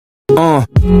Hey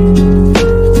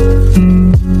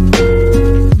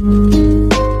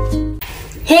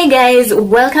guys,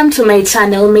 welcome to my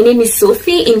channel. My name is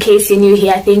Sophie. In case you're new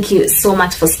here, thank you so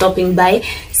much for stopping by.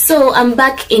 So I'm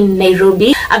back in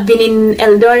Nairobi. I've been in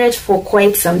Eldoret for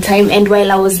quite some time, and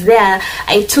while I was there,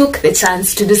 I took the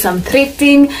chance to do some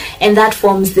thrifting, and that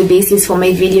forms the basis for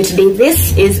my video today.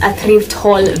 This is a thrift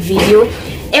haul video.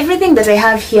 Everything that I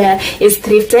have here is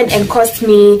thrifted and cost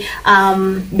me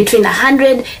between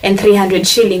 100 and 300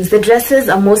 shillings. The dresses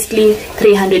are mostly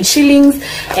 300 shillings,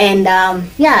 and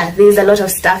yeah, there's a lot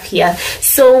of stuff here.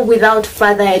 So without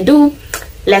further ado,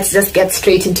 let's just get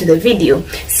straight into the video.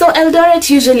 So Eldoret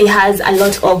usually has a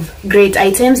lot of great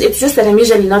items. It's just that I'm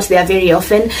usually not there very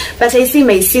often, but I see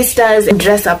my sisters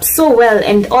dress up so well,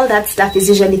 and all that stuff is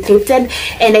usually thrifted,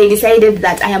 and I decided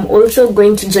that I am also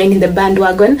going to join in the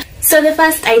bandwagon. So the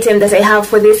first item that I have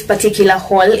for this particular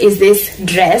haul is this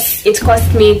dress. It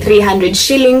cost me 300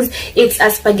 shillings. It's a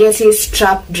spaghetti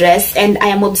strap dress, and I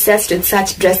am obsessed with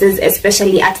such dresses,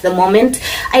 especially at the moment.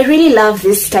 I really love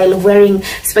this style of wearing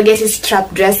spaghetti strap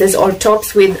dresses or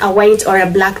tops with a white or a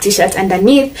black t-shirt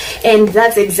underneath, and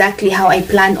that's exactly how I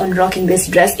plan on rocking this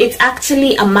dress. It's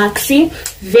actually a maxi,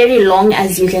 very long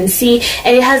as you can see,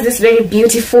 and it has this very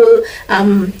beautiful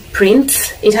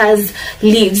print. It has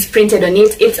leaves printed on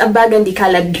it. It's a burgundy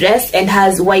colored dress and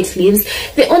has white sleeves.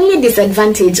 The only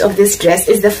disadvantage of this dress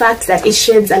is the fact that it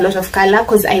shades a lot of color,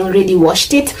 because I already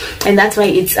washed it, and that's why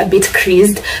it's a bit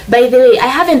creased. By the way, I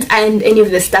haven't ironed any of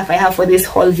the stuff I have for this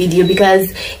haul video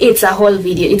because it's a haul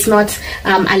video. It's not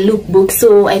a lookbook,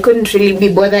 so I couldn't really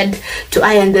be bothered to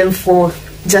iron them for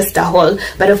just a haul.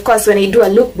 But of course, when I do a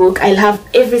lookbook, I'll have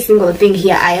every single thing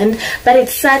here ironed. But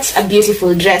it's such a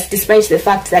beautiful dress, despite the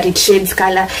fact that it shades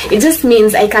color. It just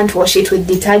means I can't wash it with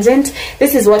detergent.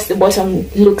 This is what the bottom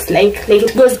looks like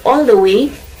it goes all the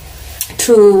way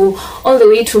to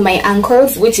my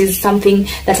ankles, which is something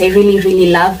that I really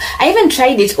love. I even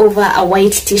tried it over a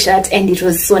white t-shirt, and it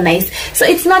was so nice. So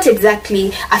it's not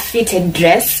exactly a fitted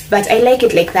dress, but I like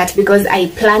it like that because I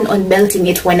plan on belting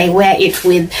it when I wear it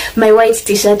with my white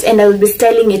t-shirt, and I'll be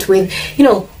styling it with, you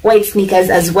know, white sneakers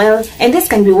as well. And this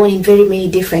can be worn in very many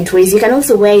different ways. You can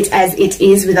also wear it as it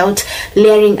is without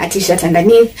layering a t-shirt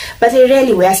underneath, but I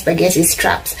rarely wear spaghetti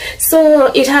straps.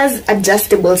 So it has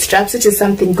adjustable straps, which is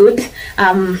something good,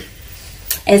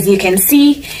 as you can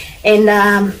see, and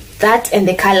that and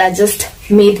the color just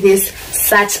made this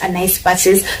such a nice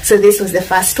purchase. So this was the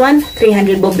first one,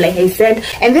 300 bob, like I said,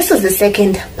 and this was the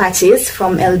second purchase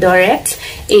from Eldoret.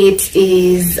 It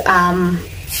is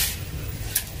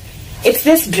it's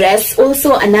this dress,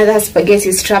 also another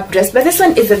spaghetti strap dress, but this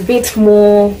one is a bit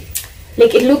more,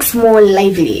 like, it looks more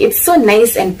lively. It's so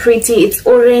nice and pretty. It's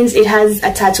orange. It has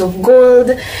a touch of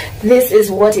gold. This is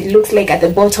what it looks like at the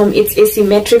bottom. It's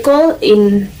asymmetrical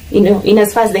in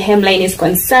as far as the hemline is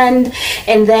concerned,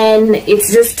 and then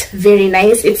it's just very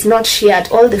nice. It's not sheer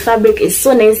at all. The fabric is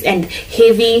so nice and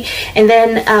heavy, and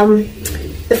then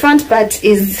the front part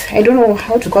is, I don't know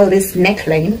how to call this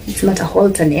neckline. It's not a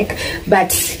halter neck,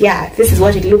 but yeah, this is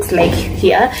what it looks like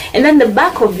here. And then the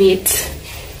back of it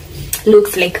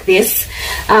looks like this.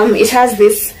 It has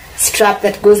this strap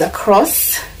that goes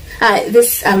across,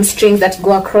 this strings that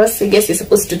go across. I guess you're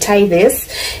supposed to tie this,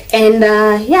 and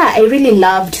yeah, I really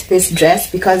loved this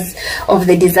dress because of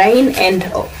the design,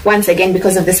 and once again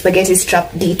because of the spaghetti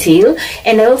strap detail.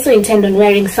 And I also intend on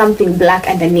wearing something black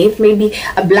underneath, maybe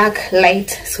a black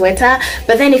light sweater,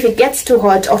 but then if it gets too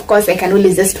hot, of course I can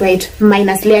always just wear it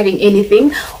minus layering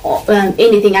anything or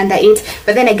anything under it.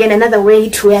 But then again, another way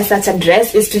to wear such a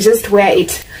dress is to just wear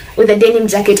it with a denim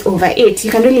jacket over it.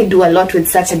 You can really do a lot with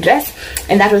such a dress,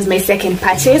 and that was my second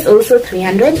purchase, also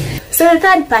 300. So the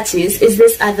third purchase is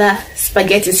this other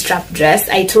spaghetti strap dress.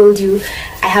 I told you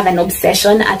I have an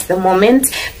obsession at the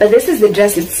moment, but this is the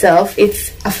dress itself.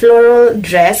 It's a floral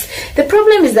dress. The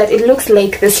problem is that it looks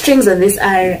like the strings on this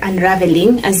are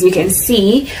unraveling, as you can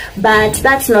see, but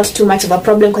that's not too much of a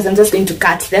problem because I'm just going to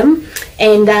cut them.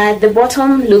 And the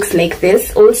bottom looks like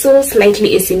this, also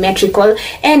slightly asymmetrical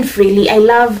and frilly. I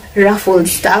love ruffled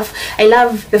stuff. I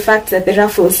love the fact that the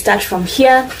ruffles start from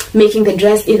here, making the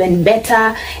dress even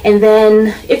better. And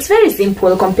then it's very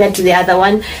simple compared to the other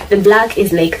one. The black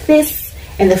is like this,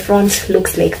 and the front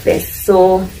looks like this.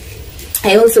 So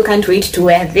I also can't wait to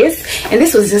wear this, and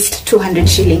this was just 200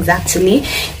 shillings actually.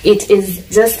 It is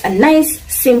just a nice,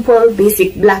 simple,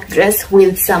 basic black dress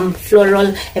with some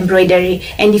floral embroidery,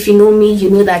 and if you know me,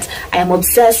 you know that I am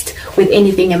obsessed with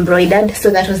anything embroidered. So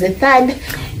that was the third.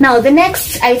 Now the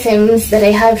next items that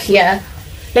I have here,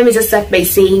 let me just start by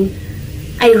saying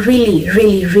I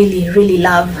really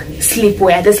love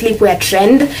sleepwear, the sleepwear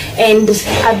trend. And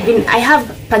I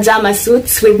have pajama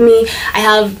suits with me, I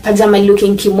have pajama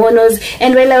looking kimonos,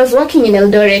 and while I was walking in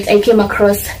Eldoret, I came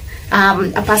across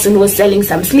a person who was selling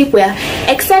some sleepwear,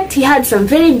 except he had some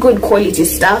very good quality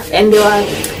stuff, and they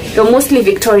were mostly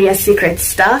Victoria's Secret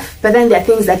stuff, but then there are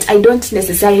things that I don't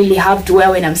necessarily have to wear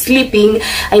when I'm sleeping.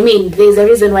 I mean, there's a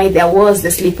reason why there was the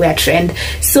sleepwear trend.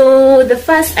 So the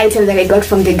first item that I got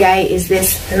from the guy is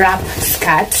this wrap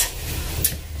skirt.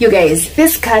 You guys,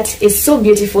 this skirt is so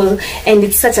beautiful, and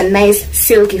it's such a nice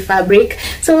silky fabric.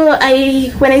 So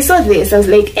when I saw this, I was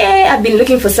like, I've been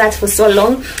looking for skirts for so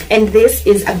long, and this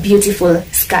is a beautiful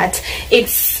skirt.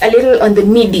 It's a little on the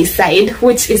midi side,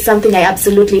 which is something I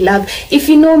absolutely love. If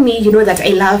you know me, you know that I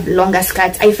love longer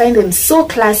skirts. I find them so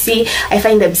classy, I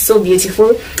find them so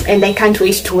beautiful, and I can't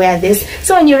wait to wear this.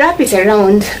 So when you wrap it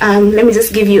around, let me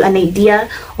just give you an idea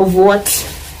of what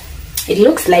it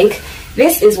looks like.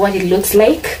 This is what it looks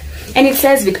like, and it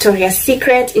says Victoria's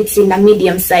Secret. It's in a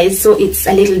medium size, so it's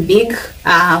a little big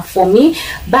for me,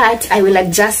 but I will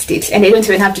adjust it, and I don't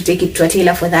even have to take it to a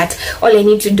tailor for that. All I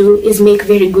need to do is make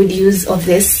very good use of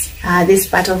this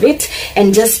part of it,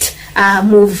 and just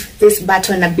move this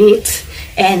button a bit,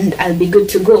 and I'll be good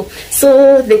to go.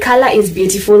 So the color is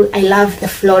beautiful. I love the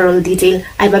floral detail.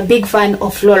 I'm a big fan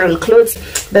of floral clothes,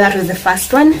 but that was the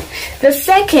first one. The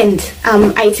second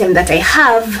item that I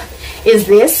have is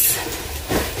this,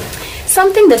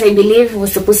 something that I believe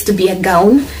was supposed to be a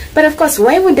gown, but of course,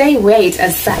 why would I wear it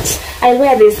as such? I'll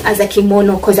wear this as a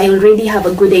kimono because I already have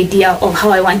a good idea of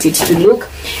how I want it to look,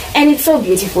 and it's so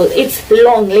beautiful. It's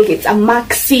long, like it's a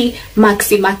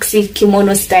maxi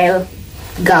kimono style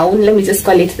gown, let me just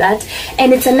call it that,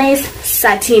 and it's a nice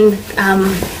satin,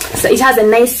 so it has a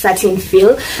nice satin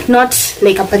feel, not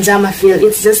like a pajama feel.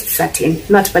 It's just satin,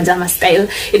 not pajama style.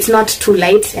 It's not too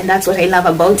light, and that's what I love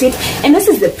about it. And this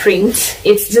is the print.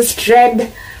 It's just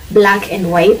red, black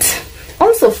and white,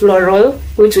 also floral,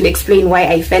 which would explain why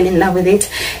I fell in love with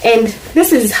it. And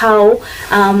this is how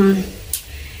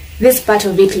this part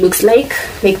of it looks like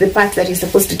the part that is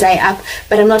supposed to tie up,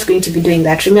 but I'm not going to be doing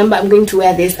that. Remember, I'm going to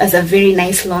wear this as a very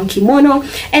nice long kimono,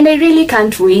 and I really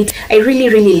can't wait. I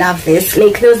really love this.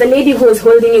 Like, there was a lady who was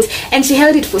holding it, and she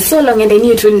held it for so long, and I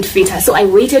knew it wouldn't fit her, so I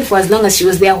waited for as long as she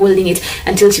was there holding it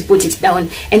until she put it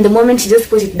down. And the moment she just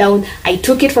put it down, I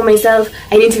took it for myself.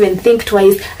 I didn't even think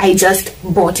twice. I just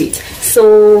bought it.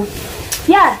 So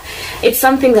yeah, it's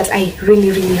something that I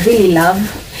really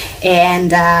love,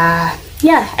 and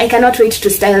yeah, I cannot wait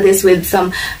to style this with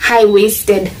some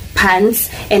high-waisted pants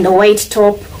and a white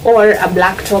top or a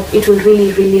black top. It will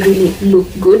really look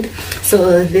good.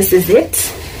 So this is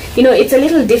it. You know, it's a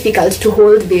little difficult to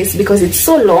hold this because it's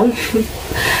so long,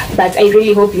 but I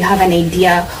really hope you have an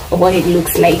idea of what it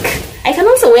looks like. I can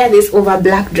also wear this over a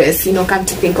black dress, you know, come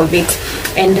to think of it,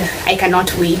 and I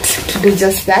cannot wait to do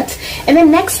just that. And then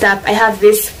next up, I have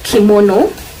this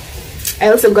kimono. I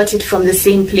also got it from the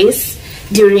same place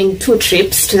during 2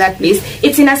 trips to that place.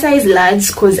 It's in a size large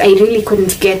because I really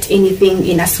couldn't get anything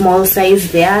in a small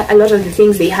size there. A lot of the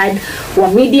things they had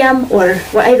were medium, or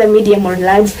were either medium or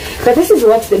large, but this is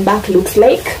what the back looks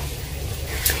like.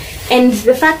 And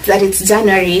the fact that it's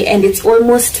January and it's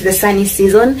almost the sunny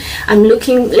season, I'm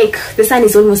looking like the sun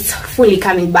is almost fully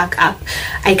coming back up.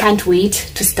 I can't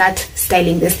wait to start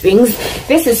styling these things.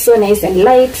 This is so nice and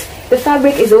light. The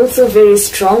fabric is also very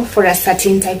strong for a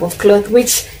satin type of cloth,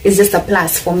 which is just a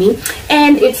plus for me.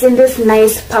 And it's in this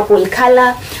nice purple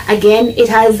color. Again, it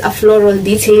has a floral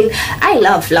detail. I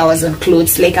love flowers on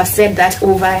clothes, like I've said that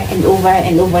over and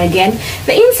over again.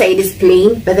 The inside is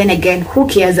plain, but then again, who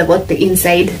cares about the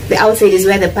inside? The outside is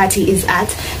where the party is at.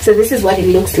 So this is what it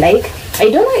looks like. I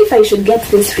don't know if I should get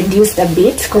this reduced a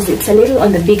bit because it's a little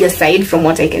on the bigger side from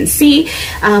what I can see.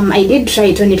 I did try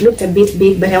it when it looked a bit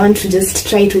big, but I want to just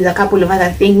try it with a couple of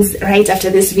other things right after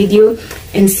this video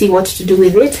and see what to do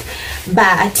with it.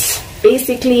 But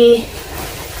basically,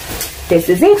 this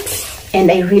is it,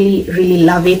 and I really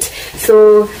love it.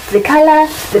 So the color,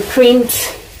 the print,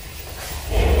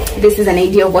 this is an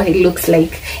idea of what it looks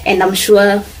like, and I'm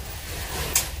sure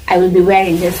I will be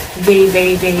wearing this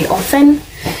very often.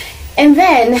 And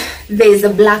then there's a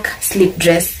black slip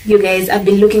dress. You guys, I've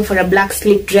been looking for a black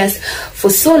slip dress for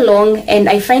so long, and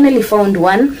I finally found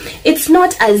one. It's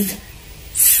not as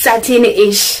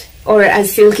satin-ish or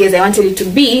as silky as I wanted it to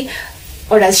be,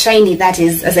 or as shiny, that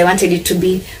is, as I wanted it to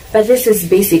be, but this is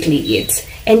basically it.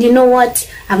 And you know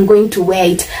what? I'm going to wear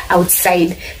it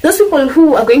outside. Those people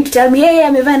who are going to tell me, hey,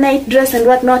 I'm a night dress and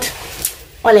whatnot,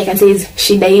 all I can say is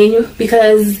shida yenyu,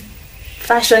 because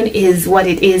fashion is what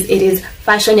it is. It is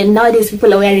fashion, and nowadays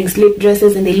people are wearing slip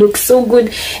dresses and they look so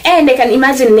good. And I can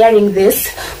imagine layering this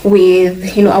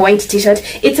with, you know, a white t-shirt.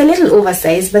 It's a little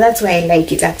oversized, but that's why I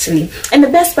like it actually. And the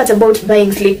best part about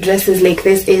buying slip dresses like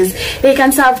this is they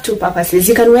can serve two purposes.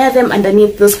 You can wear them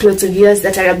underneath those clothes of yours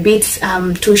that are a bit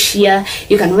too sheer.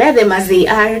 You can wear them as they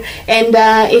are, and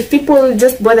if people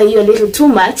just bother you a little too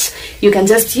much, you can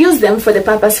just use them for the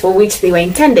purpose for which they were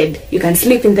intended. You can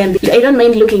sleep in them. I don't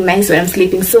mind looking nice when I'm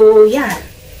sleeping, so yeah.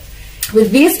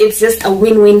 With this, it's just a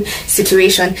win-win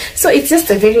situation. So it's just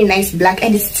a very nice black,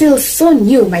 and it's still so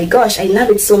new. My gosh, I love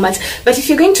it so much. But if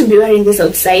you're going to be wearing this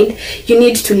outside, you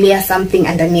need to layer something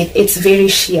underneath. It's very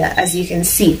sheer, as you can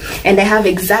see, and I have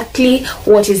exactly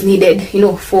what is needed, you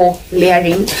know, for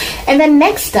layering. And then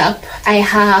next up, I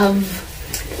have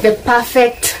the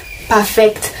perfect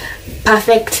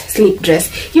slip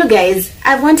dress. You guys,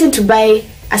 I've wanted to buy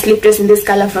a slip dress in this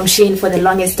color from Shein for the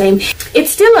longest time.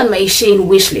 It's still on my Shein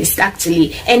wish list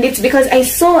actually, and it's because I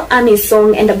saw Ami's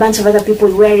song and a bunch of other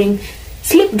people wearing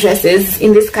slip dresses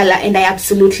in this color, and I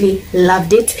absolutely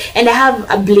loved it. And I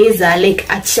have a blazer, like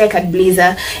a checkered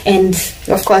blazer, and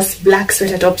of course black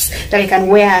sweater tops that I can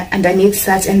wear underneath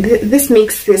such, and this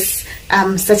makes this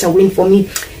such a win for me.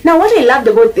 Now what I loved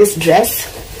about this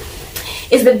dress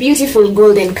is the beautiful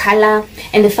golden color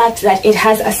and the fact that it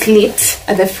has a slit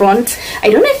at the front. I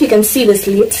don't know if you can see the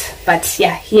slit, but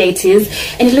yeah, here it is,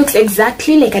 and it looks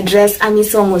exactly like a dress Ami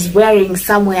Song was wearing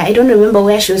somewhere. I don't remember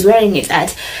where she was wearing it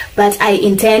at, but I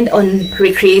intend on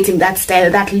recreating that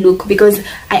style, that look, because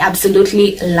I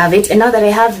absolutely love it. And now that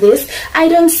I have this, I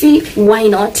don't see why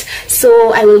not,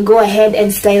 so I will go ahead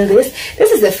and style this.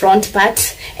 This is the front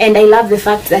part, and I love the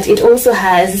fact that it also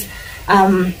has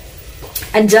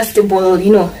adjustable,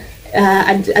 you know,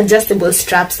 adjustable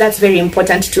straps. That's very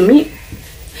important to me,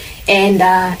 and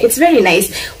it's very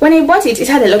nice. When I bought it, it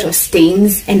had a lot of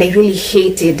stains, and I really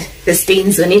hated the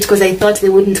stains on it because I thought they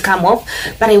wouldn't come off,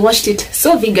 but I washed it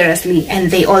so vigorously and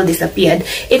they all disappeared.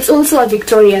 It's also a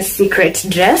Victoria's Secret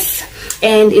dress,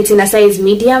 and it's in a size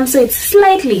medium, so it's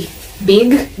slightly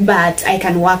big, but I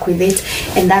can work with it,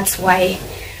 and that's why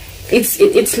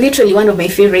it's literally one of my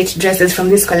favorite dresses from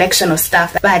this collection of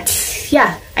stuff. But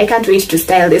yeah, I can't wait to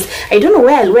style this. I don't know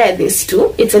where I'll wear this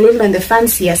to. It's a little on the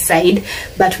fancier side,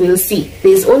 but we'll see.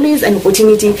 There's always an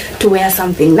opportunity to wear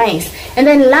something nice. And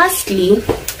then lastly,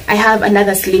 I have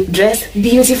another slip dress.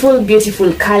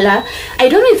 Beautiful color. I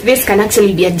don't know if this can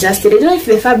actually be adjusted. I don't know if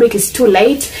the fabric is too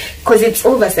light because it's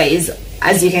oversized,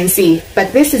 as you can see,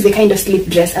 but this is the kind of slip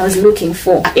dress I was looking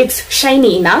for. It's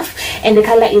shiny enough, and the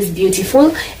color is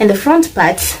beautiful, and the front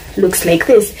part looks like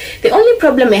this. The only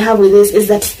problem I have with this is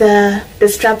that the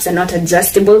straps are not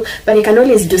adjustable, but I can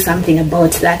always do something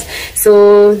about that.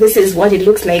 So this is what it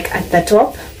looks like at the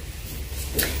top.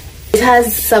 It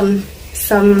has some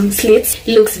slits.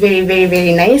 It looks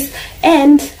very nice,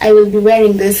 and I will be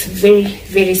wearing this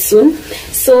very soon.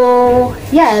 So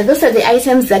yeah, those are the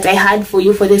items that I had for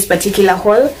you for this particular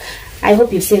haul. I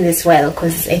hope you've seen this well,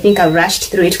 because I think I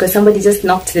rushed through it because somebody just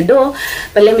knocked the door.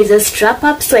 But let me just wrap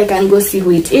up so I can go see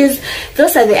who it is.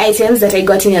 Those are the items that I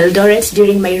got in Eldoret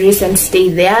during my recent stay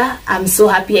there. I'm so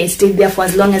happy I stayed there for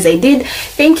as long as I did.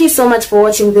 Thank you so much for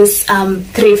watching this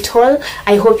thrift haul.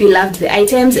 I hope you loved the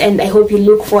items, and I hope you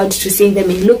look forward to seeing them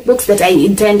in lookbooks that I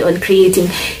intend on creating.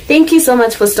 Thank you so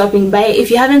much for stopping by. If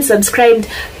you haven't subscribed,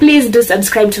 please do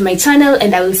subscribe to my channel,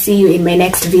 and I will see you in my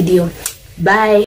next video. Bye.